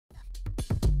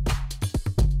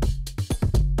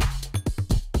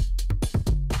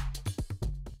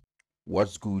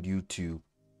What's good, YouTube?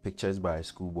 Pictures by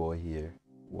Schoolboy here.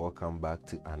 Welcome back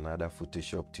to another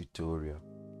Photoshop tutorial.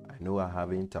 I know I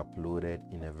haven't uploaded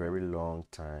in a very long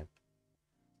time,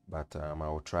 but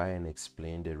I'll try and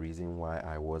explain the reason why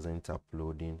I wasn't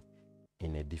uploading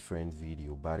in a different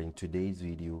video. But in today's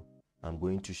video, I'm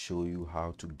going to show you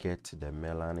how to get the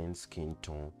melanin skin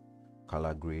tone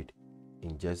color grade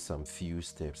in just some few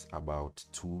steps, about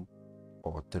 2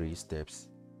 or 3 steps,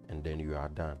 and then you are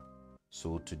done.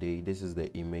 So today, this is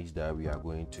the image that we are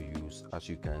going to use. As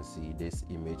you can see, this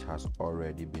image has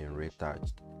already been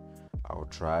retouched. I'll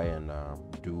try and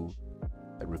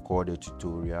record a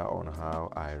tutorial on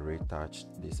how I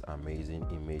retouched this amazing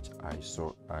image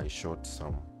I shot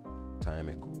some time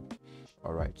ago.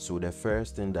 Alright, so the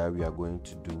first thing that we are going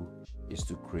to do is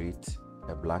to create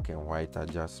a black and white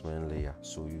adjustment layer.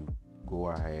 So you go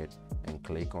ahead and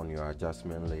click on your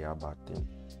adjustment layer button,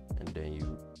 and then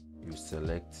you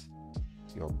select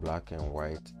your black and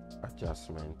white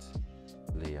adjustment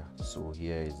layer. So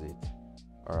here is it.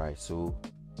 Alright, so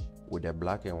with the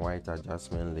black and white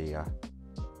adjustment layer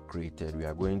created, we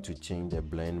are going to change the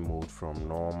blend mode from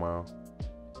normal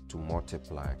to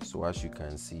multiply. So as you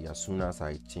can see, as soon as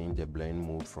I change the blend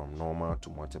mode from normal to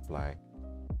multiply,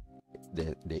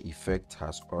 the effect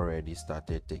has already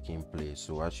started taking place.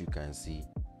 So as you can see,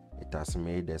 it has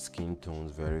made the skin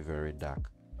tones very dark.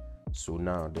 So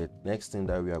now the next thing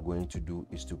that we are going to do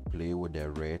is to play with the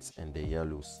reds and the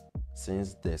yellows.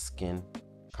 Since the skin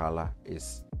color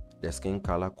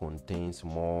contains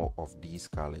more of these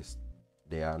colors,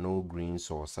 there are no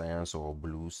greens or cyans or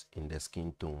blues in the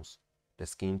skin tones. The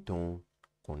skin tone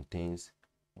contains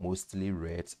mostly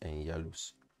reds and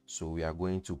yellows. So we are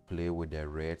going to play with the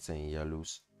reds and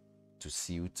yellows to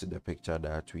suit the picture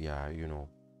that we are,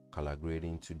 color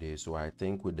grading today. So I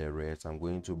think with the reds, I'm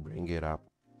going to bring it up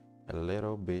a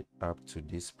little bit up to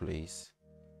this place,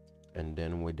 and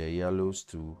then with the yellows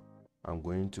too, I'm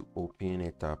going to open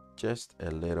it up just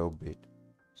a little bit.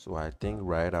 So I think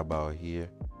right about here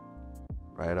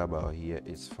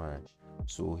is fine.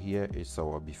 So here is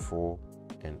our before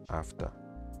and after.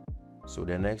 So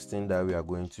the next thing that we are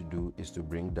going to do is to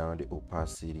bring down the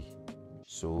opacity.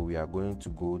 So we are going to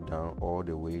go down all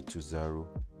the way to 0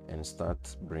 and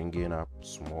start bringing up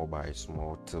small by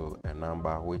small till a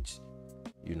number which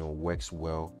works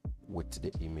well with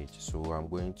the image. So I'm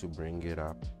going to bring it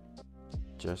up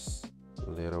just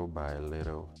little by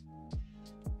little,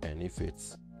 and if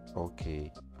it's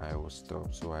okay, I will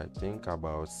stop. So I think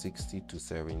about 60 to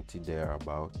 70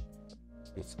 thereabout,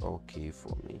 it's okay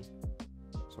for me.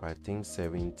 So I think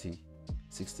 70,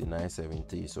 69,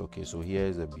 70 is okay. So here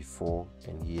is the before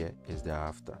and here is the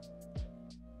after.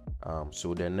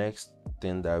 So the next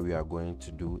thing that we are going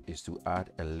to do is to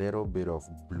add a little bit of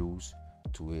blues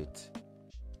to it.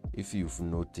 If you've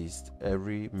noticed,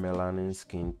 every melanin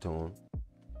skin tone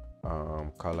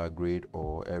color grade,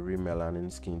 or every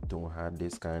melanin skin tone had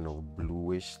this kind of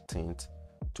bluish tint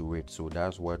to it. So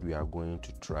that's what we are going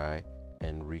to try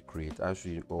and recreate. As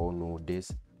we all know,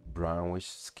 this brownish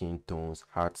skin tones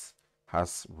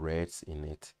has reds in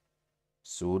it.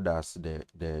 So that's the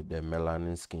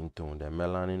melanin skin tone. The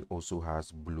melanin also has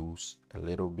blues, a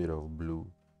little bit of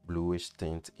bluish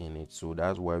tint in it. So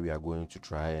that's what we are going to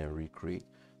try and recreate.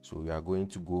 So we are going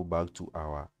to go back to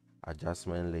our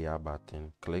adjustment layer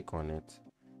button, click on it,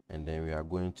 and then we are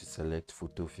going to select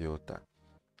photo filter.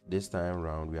 This time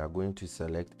around, we are going to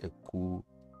select a cool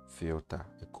filter,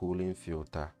 a cooling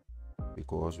filter,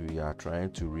 because we are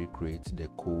trying to recreate the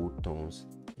cool tones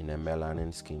in a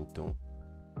melanin skin tone.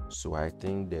 So I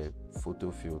think the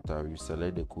photo filter, you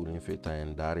select the cooling filter,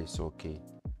 and that is okay.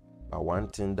 But one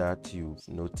thing that you've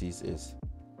noticed is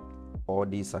all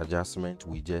these adjustments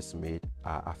we just made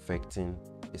are affecting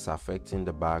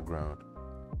the background,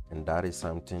 and that is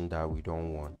something that we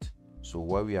don't want. So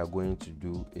what we are going to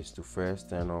do is to first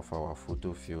turn off our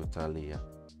photo filter layer,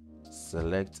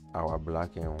 select our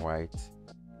black and white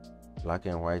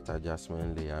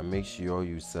adjustment layer. Make sure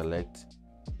you select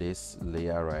this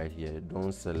layer right here.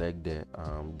 Don't select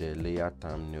the layer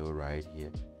thumbnail right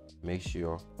here. Make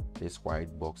sure this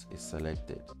white box is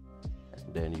selected,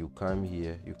 and then you come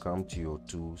here, you come to your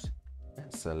tools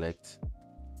and select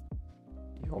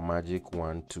your magic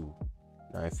wand tool.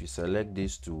 Now if you select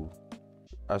this tool,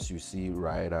 as you see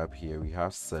right up here, we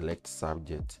have select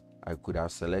subject. I could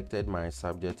have selected my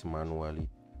subject manually,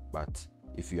 but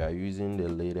if you are using the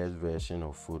latest version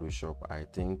of Photoshop, I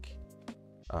think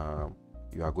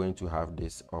you are going to have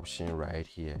this option right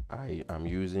here. I am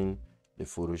using the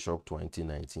Photoshop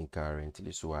 2019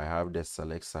 currently, so I have the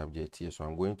select subject here. So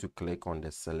I'm going to click on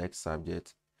the select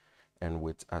subject, and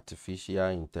with artificial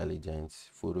intelligence,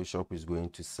 Photoshop is going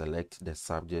to select the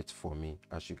subject for me,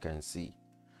 as you can see.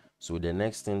 So the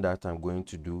next thing that I'm going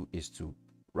to do is to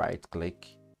right click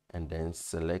and then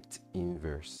select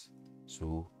inverse.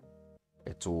 So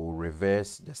it will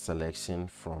reverse the selection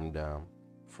from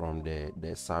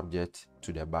the subject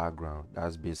to the background.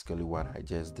 That's basically what I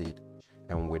just did.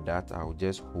 And with that, I'll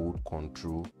just hold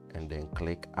Control and then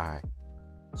click I.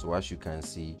 So as you can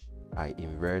see, I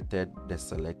inverted the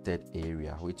selected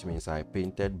area, which means I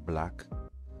painted black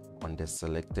on the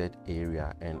selected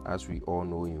area. And as we all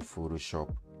know in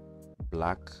Photoshop,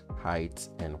 black hides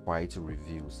and white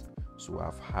reveals. So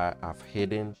I've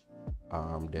hidden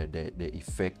the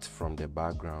effect from the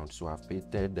background. So I've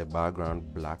painted the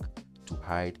background black to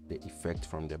hide the effect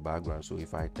from the background. So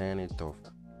if I turn it off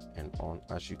and on,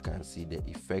 as you can see, the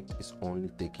effect is only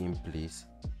taking place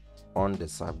on the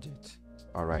subject.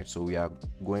 All right, so we are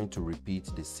going to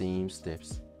repeat the same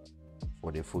steps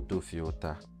for the photo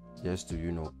filter, just to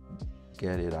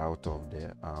get it out of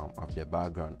the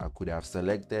background. I could have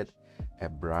selected a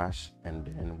brush and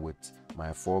then with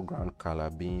my foreground color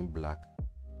being black,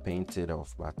 paint it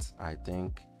off, but I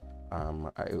think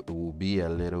it will be a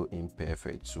little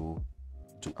imperfect. So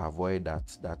to avoid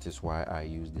that is why I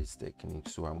use this technique.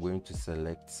 So I'm going to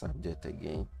select subject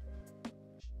again,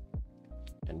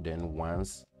 and then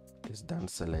once it's done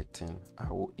selecting,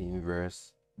 I will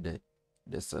inverse the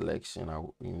selection. I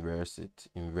will invert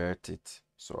it,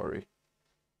 sorry,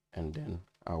 and then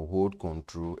I'll hold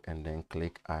Control and then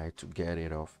click I to get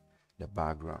it off the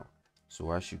background.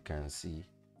 So as you can see,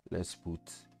 let's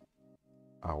put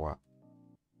our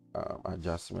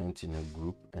adjustment in a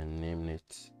group and name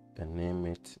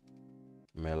it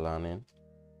Melanin,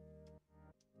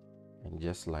 and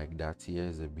just like that,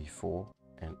 here's a before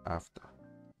and after.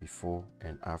 Before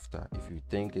and after. If you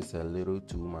think it's a little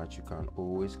too much, you can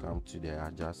always come to the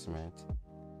adjustment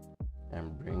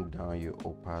and bring down your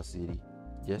opacity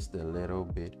just a little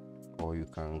bit, or you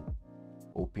can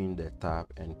open the tab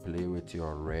and play with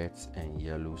your reds and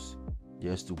yellows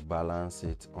just to balance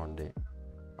it on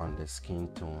the skin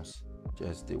tones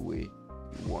just the way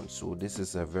you want. So this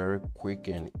is a very quick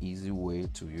and easy way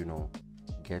to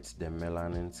get the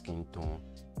melanin skin tone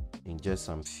in just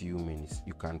some few minutes.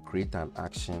 You can create an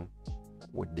action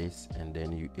with this, and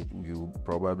then you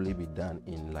probably be done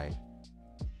in like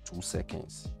 2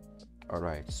 seconds. All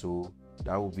right, so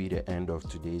that will be the end of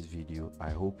today's video. I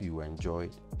hope you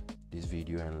enjoyed this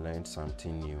video and learned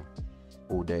something new.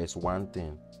 Oh, there is one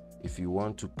thing. If you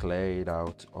want to clear it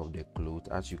out of the cloth,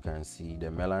 as you can see, the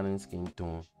melanin skin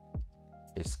tone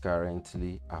is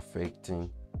currently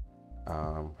affecting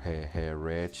her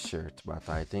red shirt, but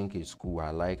I think it's cool. I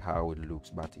like how it looks.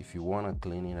 But if you want to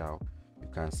clean it out, you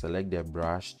can select the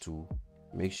brush tool,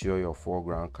 make sure your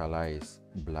foreground color is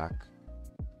black,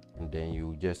 and then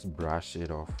you just brush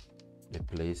it off the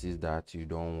places that you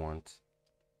don't want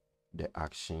the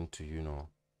action to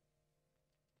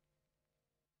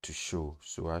to show.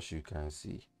 So as you can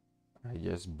see, I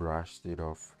just brushed it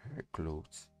off her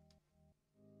clothes,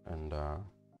 and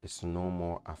it's no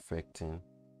more affecting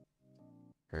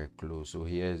her clothes. So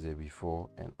here's the before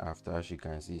and after. As you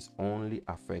can see, it's only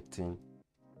affecting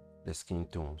the skin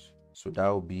tones. So that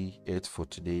will be it for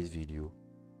today's video.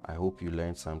 I hope you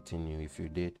learned something new. If you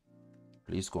did,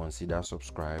 please consider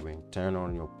subscribing, turn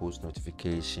on your post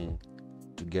notification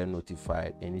to get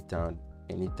notified anytime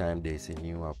there's a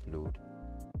new upload.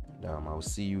 And I'll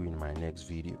see you in my next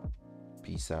video.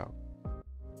 Peace out.